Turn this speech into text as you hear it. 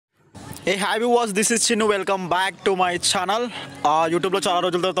Hey hi viewers, this is Chinnu. Welcome back to my channel. యూట్యూబ్లో చాలా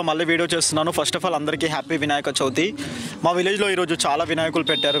రోజుల తర్వాత మళ్ళీ వీడియో చేస్తున్నాను. ఫస్ట్ ఆఫ్ ఆల్ అందరికీ హ్యాపీ వినాయక చవితి. మా విలేజ్లో ఈరోజు చాలా వినాయకులు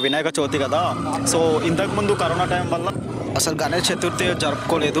పెట్టారు, వినాయక చవితి కదా. సో ఇంతకుముందు కరోనా టైం వల్ల అసలు గణేష్ చతుర్థి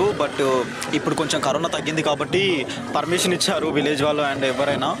జరుపుకోలేదు. బట్ ఇప్పుడు కొంచెం కరోనా తగ్గింది కాబట్టి పర్మిషన్ ఇచ్చారు విలేజ్ వాళ్ళు అండ్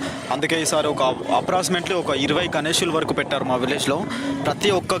ఎవరైనా. అందుకే ఈసారి ఒక అప్రాక్సిమేట్లీ ఒక 20 గణేషుల వరకు పెట్టారు మా విలేజ్లో.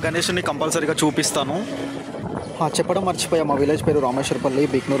 ప్రతి ఒక్క గణేషుని కంపల్సరీగా చూపిస్తాను. చెప్పడం మర్చిపోయా, మా విలేజ్ పేరు రామేశ్వరపల్లి,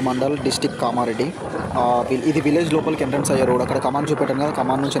 బిక్నూర్ మండల్, డిస్టిక్ కామారెడ్డి. ఇది విలేజ్ లోపలికి ఎంట్రన్స్ అయ్యే రోడ్. అక్కడ కమాన్ చూపెట్టాను కదా,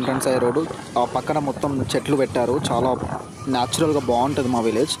 కమాన్ నుంచి ఎంట్రన్స్ అయ్యే రోడ్డు. పక్కన మొత్తం చెట్లు పెట్టారు, చాలా న్యాచురల్గా బాగుంటుంది మా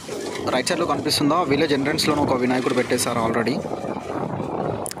విలేజ్. రైట్ సైడ్లో కనిపిస్తుందా, విలేజ్ ఎంట్రన్స్లోనే ఒక వినాయకుడు పెట్టేశారు ఆల్రెడీ.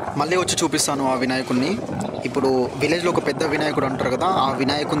 మళ్ళీ వచ్చి చూపిస్తాను ఆ వినాయకుడిని. ఇప్పుడు విలేజ్లో ఒక పెద్ద వినాయకుడు అంటారు కదా, ఆ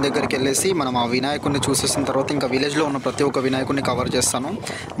వినాయకుని దగ్గరికి వెళ్ళేసి మనం ఆ వినాయకుడిని చూసేసిన తర్వాత ఇంకా విలేజ్లో ఉన్న ప్రతి ఒక్క వినాయకుడిని కవర్ చేస్తాను.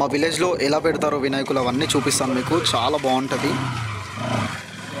 మా విలేజ్లో ఎలా పెడతారో వినాయకులు అవన్నీ చూపిస్తాను మీకు. చాలా బాగుంటుంది.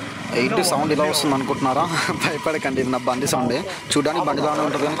 ఏంటి సౌండ్ ఇలా వస్తుంది అనుకుంటున్నారా? భయపడకండి, ఇది నా బండి సౌండే. చూడడానికి బండిలానే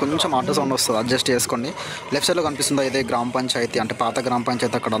ఉంటుంది కానీ కొంచెం ఆటో సౌండ్ వస్తుంది, అడ్జస్ట్ చేసుకోండి. లెఫ్ట్ సైడ్లో కనిపిస్తుందా, ఇదే గ్రామ పంచాయతీ, అంటే పాత గ్రామ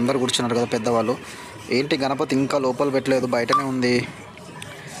పంచాయతీ. అక్కడ అందరు కూర్చున్నారు కదా పెద్దవాళ్ళు. ఏంటి గణపతి ఇంకా లోపల పెట్టలేదు, బయటనే ఉంది.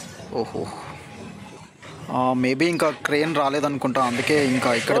 ఓహో, మేబీ ఇంకా క్రేన్ రాలేదనుకుంటా, అందుకే ఇంకా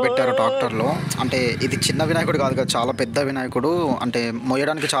ఇక్కడ పెట్టారు ట్రాక్టర్లో. అంటే ఇది చిన్న వినాయకుడు కాదు కదా, చాలా పెద్ద వినాయకుడు, అంటే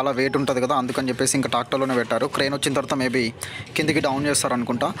మోయడానికి చాలా వెయిట్ ఉంటుంది కదా, అందుకని చెప్పేసి ఇంకా ట్రాక్టర్లోనే పెట్టారు. క్రేన్ వచ్చిన తర్వాత మేబీ కిందికి డౌన్ చేస్తారు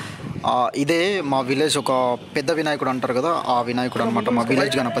అనుకుంటా. ఇదే మా విలేజ్ ఒక పెద్ద వినాయకుడు అంటారు కదా, ఆ వినాయకుడు అనమాట మా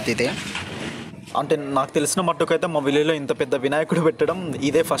విలేజ్ గణపతి ఇదే. అంటే నాకు తెలిసిన మట్టుకైతే మా విలేజ్లో ఇంత పెద్ద వినాయకుడు పెట్టడం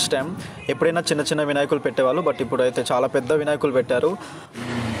ఇదే ఫస్ట్ టైం. ఎప్పుడైనా చిన్న చిన్న వినాయకులు పెట్టేవాళ్ళు, బట్ ఇప్పుడైతే చాలా పెద్ద వినాయకులు పెట్టారు.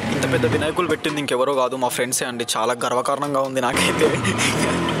 ఇంత పెద్ద వినాయకులు పెట్టింది ఇంకెవరో కాదు, మా ఫ్రెండ్సే అండి. చాలా గర్వకారణంగా ఉంది నాకైతే.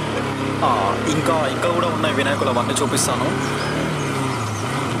 ఇంకా కూడా ఉన్నాయి వినాయకులు, అవన్నీ చూపిస్తాను.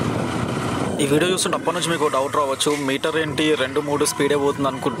 ఈ వీడియో చూస్తుంటే అప్పటి నుంచి మీకు డౌట్ రావచ్చు, మీటర్ ఏంటి 2-3 స్పీడే పోతుంది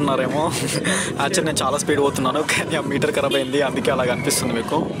అనుకుంటున్నారేమో. యాక్చువల్లీ నేను చాలా స్పీడ్ పోతున్నాను, కానీ ఆ మీటర్ ఖరాబ్ అయింది, అందుకే అలాగ అనిపిస్తుంది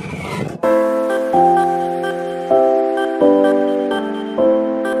మీకు.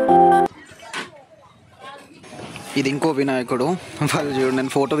 ఇది ఇంకో వినాయకుడు. వాళ్ళు చూడండి,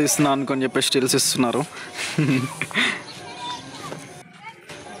 నేను ఫోటో తీస్తున్నాను అనుకొని చెప్పి స్టిల్స్ ఇస్తున్నారు.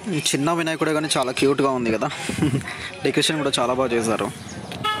 చిన్న వినాయకుడే కానీ చాలా క్యూట్గా ఉంది కదా, డెకరేషన్ కూడా చాలా బాగా చేశారు.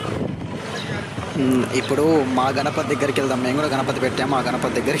 ఇప్పుడు మా గణపతి దగ్గరికి వెళ్దాం. మేము కూడా గణపతి పెట్టాము, మా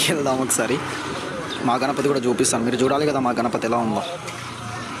గణపతి దగ్గరికి వెళ్దాం ఒకసారి. మా గణపతి కూడా చూపిస్తాను, మీరు చూడాలి కదా మా గణపతి ఎలా ఉందో.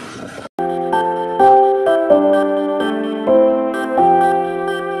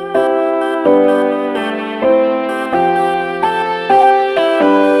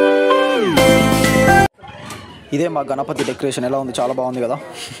 ఇదే మా గణపతి డెకరేషన్ ఎలా ఉంది, చాలా బాగుంది కదా.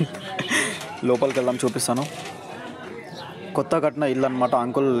 లోపలికి వెళ్దాం, చూపిస్తాను. కొత్త కట్టిన ఇల్లు అనమాట.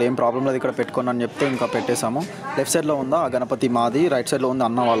 అంకుల్ ఏం ప్రాబ్లం లేదు ఇక్కడ పెట్టుకోండి అని చెప్తే ఇంకా పెట్టేశాము. లెఫ్ట్ సైడ్లో ఉందా ఆ గణపతి మాది, రైట్ సైడ్లో ఉంది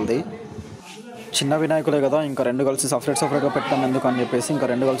అన్న వాళ్ళది. చిన్న వినాయకులే కదా, ఇంకా 2 కలిసి సపరేట్గా పెట్టాం ఎందుకు అని చెప్పేసి ఇంకా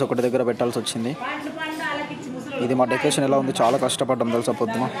 2 కలిసి ఒకటి దగ్గర పెట్టాల్సి వచ్చింది. ఇది మా డెకరేషన్ ఎలా ఉంది, చాలా కష్టపడ్డాం తెలుసా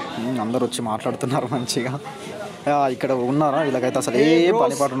పొద్దున. అందరూ వచ్చి మాట్లాడుతున్నారు మంచిగా. ఇక్కడ ఉన్నారా, వీళ్ళకైతే అసలు ఏ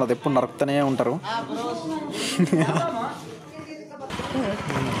పని పాటు ఉండదు, ఎప్పుడు నరుకుతూనే ఉంటారు.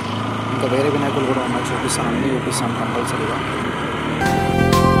 ఇంకా వేరే వినాయకులు కూడా ఉన్నాయి, చూపిస్తాను, అన్నీ చూపిస్తాను కంపల్సరీగా.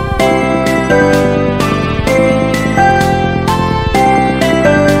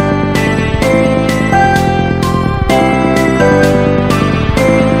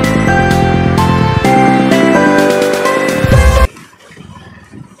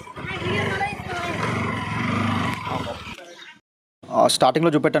 స్టార్టింగ్లో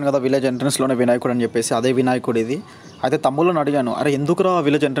చూపెట్టాను కదా విలేజ్ ఎంట్రన్స్లోనే వినాయకుడు అని చెప్పేసి, అదే వినాయకుడు ఇది. అయితే తమ్ముళ్ళని అడిగాను, అరే ఎందుకురా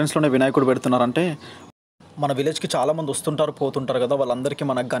విలేజ్ ఎంట్రన్స్లోనే వినాయకుడు పెడుతున్నారంటే, మన విలేజ్కి చాలామంది వస్తుంటారు పోతుంటారు కదా, వాళ్ళందరికీ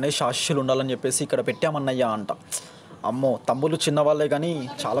మన గణేష్ ఆశీస్సులు ఉండాలని చెప్పేసి ఇక్కడ పెట్టామన్నయ్యా అంట. అమ్మో, తమ్ముళ్ళు చిన్నవాళ్ళే కానీ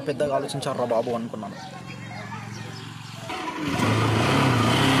చాలా పెద్దగా ఆలోచించారు రా బాబు అనుకున్నాను.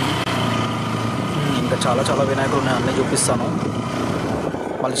 ఇంకా చాలా వినాయకులు ఉన్నాయి, అన్నీ చూపిస్తాను.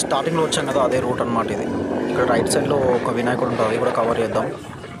 మళ్ళీ స్టార్టింగ్లో వచ్చాం కదా, అదే రూట్ అనమాట ఇది. ఇక్కడ రైట్ సైడ్లో ఒక వినాయకుడు ఉంటుంది, అది కూడా కవర్ చేద్దాం.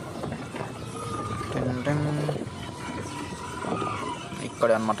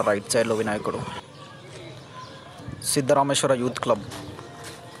 ఇక్కడే అనమాట రైట్ సైడ్లో వినాయకుడు. Siddharameshwara youth club.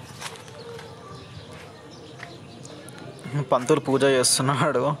 పంతులు పూజ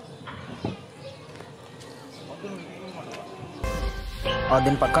చేస్తున్నాడు.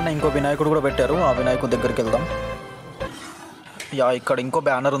 దీని పక్కన ఇంకో వినాయకుడు కూడా పెట్టారు, ఆ వినాయకుడి దగ్గరికి వెళ్దాం. ఇక్కడ ఇంకో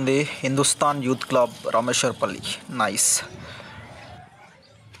బ్యానర్ ఉంది, Hindustan youth club Rameshwarpalli. Nice.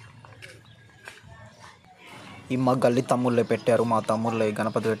 ఈ మా గల్లీ తమ్ముళ్ళే పెట్టారు, మా తమ్ముళ్ళే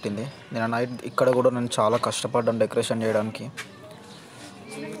గణపతి పెట్టింది. నేను నైట్ ఇక్కడ కూడా నేను చాలా కష్టపడ్డాను డెకరేషన్ చేయడానికి.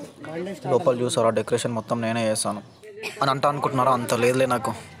 లోపల చూసారా డెకరేషన్ మొత్తం నేనే చేశాను అని అనుకుంటున్నారా? అంత లేదులే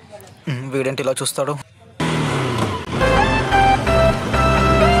నాకు. వీడేంటి ఇలా చూస్తాడు.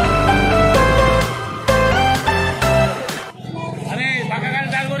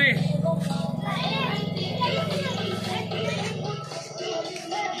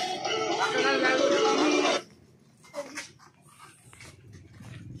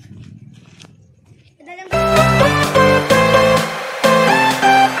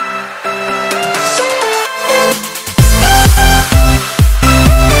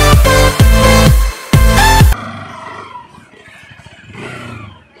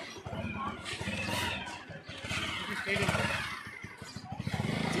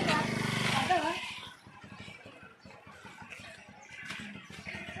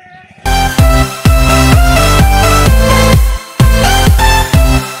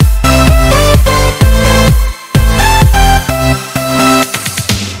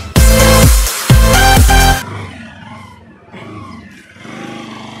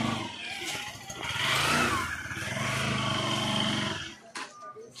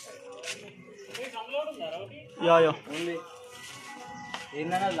 యా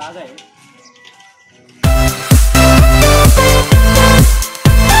ఏందన్నా లాగా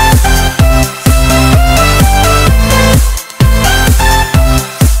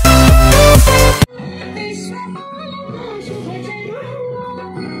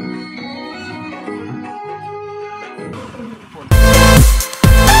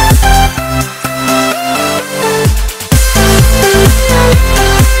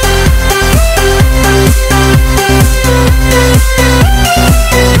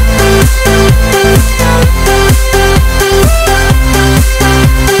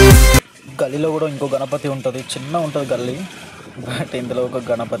గల్లీలో కూడా ఇంకో గణపతి ఉంటుంది, చిన్న ఉంటుంది గల్లీ, బట్ ఇందులో ఒక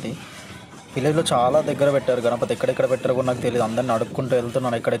గణపతి. విలేజ్లో చాలా దగ్గర పెట్టారు గణపతి, ఎక్కడెక్కడ పెట్టారో కూడా నాకు తెలియదు. అందరిని అడుక్కుంటూ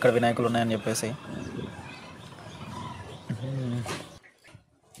వెళ్తున్నాను ఎక్కడెక్కడ వినాయకులు ఉన్నాయని చెప్పేసి.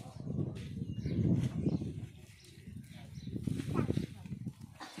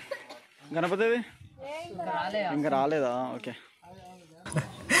 గణపతి ఇంకా రాలేదా? ఓకే,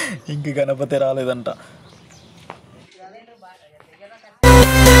 ఇంక గణపతి రాలేదంట.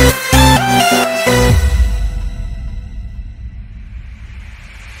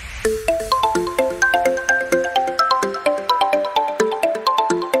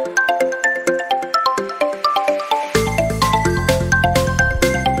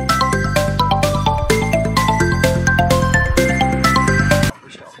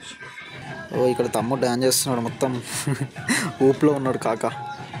 ఇక్కడ తమ్ముడు డ్యాన్స్ చేస్తున్నాడు, మొత్తం ఊపులో ఉన్నాడు కాక.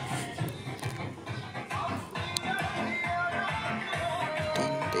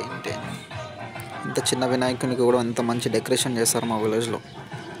 ఇంత చిన్న వినాయకునికి కూడా ఎంత మంచి డెకరేషన్ చేస్తారు మా విలేజ్లో.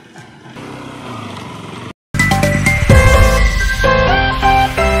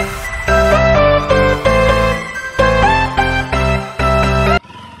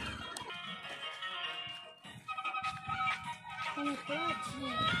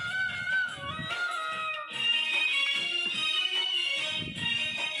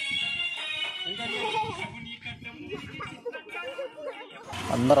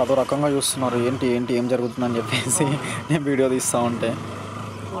 అందరు అదో రకంగా చూస్తున్నారు, ఏంటి ఏంటి ఏం జరుగుతుందని చెప్పేసి నేను వీడియో తీస్తూ ఉంటే.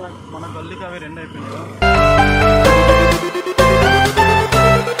 మన గల్లీకి అవి రెండు అయిపోయినాయి.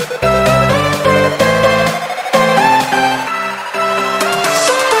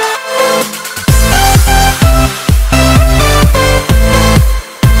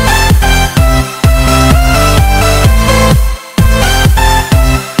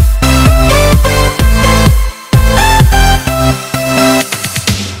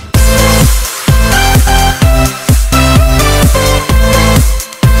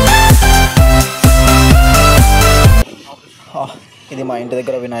 ఇది మా ఇంటి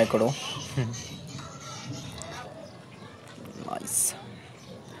దగ్గర వినాయకుడు. నైస్.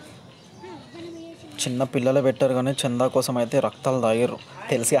 చిన్న పిల్లలు పెట్టారు కానీ చందా కోసం అయితే రక్తాలు తాగారు.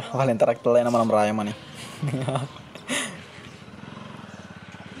 తెలుసుగా వాళ్ళు ఎంత రక్తాలైనా మనం రాయమని.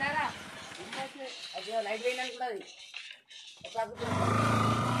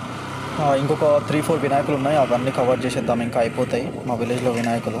 ఇంకొక 3-4 వినాయకులు ఉన్నాయి, అవన్నీ కవర్ చేసేద్దాం, ఇంకా అయిపోతాయి మా విలేజ్లో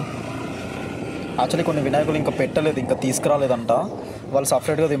వినాయకులు. యాక్చువల్లీ కొన్ని వినాయకులు ఇంకా పెట్టలేదు, ఇంకా తీసుకురాలేదంట, వాళ్ళు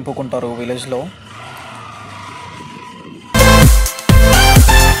సపరేట్గా దింపుకుంటారు విలేజ్లో.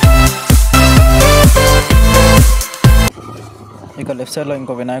 ఇక లెఫ్ట్ సైడ్లో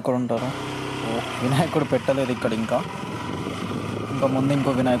ఇంకో వినాయకుడు ఉంటారు. వినాయకుడు పెట్టలేదు ఇక్కడ, ఇంకా ముందు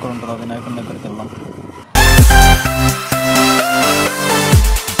ఇంకో వినాయకుడు ఉంటారు. ఆ వినాయకుడి దగ్గరికి వెళ్దాం.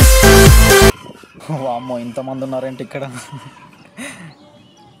 వామ్మో, ఇంతమంది ఉన్నారేంటి ఇక్కడ.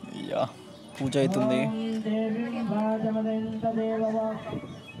 యా, పూజ అవుతుంది.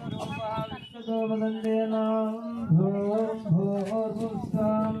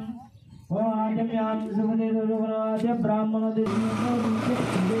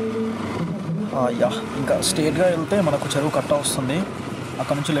 యా ఇంకా స్ట్రేట్గా వెళ్తే మనకు చెరువు కట్ట వస్తుంది.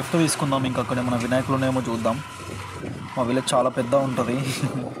 అక్కడ నుంచి లెఫ్ట్ తీసుకుందాం. ఇంకా అక్కడే మన వినాయకులు ఉన్నాయేమో చూద్దాం. మా విలేజ్ చాలా పెద్ద ఉంటుంది,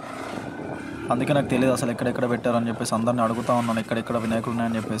 అందుకే నాకు తెలియదు అసలు ఎక్కడెక్కడ పెట్టారని చెప్పేసి అందరిని అడుగుతూ ఉన్నాను ఎక్కడెక్కడ వినాయకులు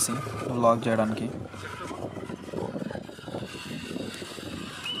ఉన్నాయని చెప్పేసి వ్లాగ్ చేయడానికి.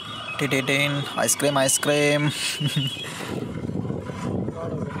 టిటేన్ ఐస్ క్రీమ్ ఐస్ క్రీమ్.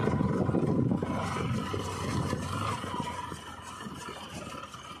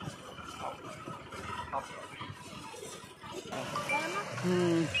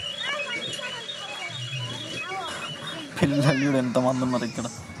 పిల్లలు కూడా ఎంతమంది ఉన్నారు ఇక్కడ.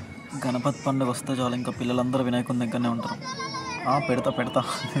 గణపతి పండుగ వస్తే చాలు ఇంకా పిల్లలందరూ వినాయకుని దగ్గరనే ఉంటారు. పెడతా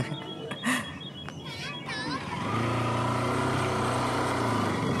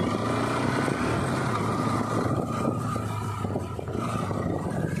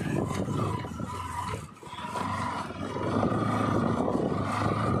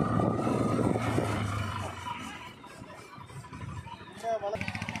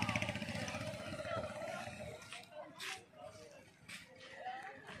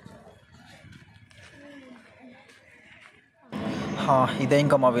ఇదే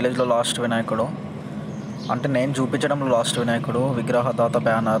ఇంకా మా విలేజ్లో లాస్ట్ వినాయకుడు, అంటే నేను చూపించడంలో లాస్ట్ వినాయకుడు. విగ్రహదాత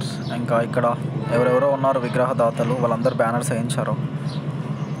బ్యానర్, ఇంకా ఇక్కడ ఎవరెవరో ఉన్నారు విగ్రహదాతలు, వాళ్ళందరూ బ్యానర్స్ వేయించారు.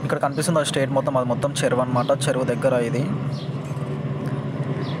 ఇక్కడ కనిపిస్తుంది ఆ స్టేట్ మొత్తం, అది మొత్తం చెరువు అనమాట. చెరువు దగ్గర ఇది.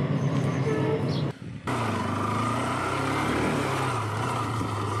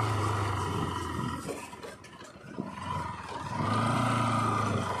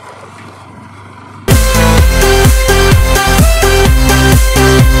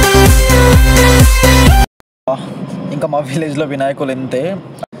 ఇంకా మా విలేజ్లో వినాయకులు ఇంతే.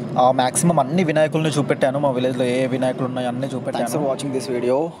 మ్యాక్సిమం అన్ని వినాయకుల్ని చూపెట్టాను. మా విలేజ్లో ఏ వినాయకులు ఉన్నాయో అన్నీ చూపెట్టాను. Thanks for watching this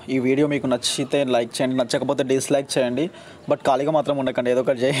video. ఈ వీడియో మీకు నచ్చితే లైక్ చేయండి, నచ్చకపోతే డిస్లైక్ చేయండి. బట్ ఖాళీగా మాత్రం ఉండకండి, ఏదో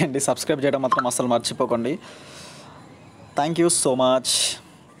ఒకటి చేయండి. సబ్స్క్రైబ్ చేయడం మాత్రం అస్సలు మర్చిపోకండి. Thank you so much.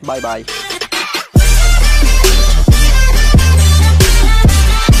 Bye bye.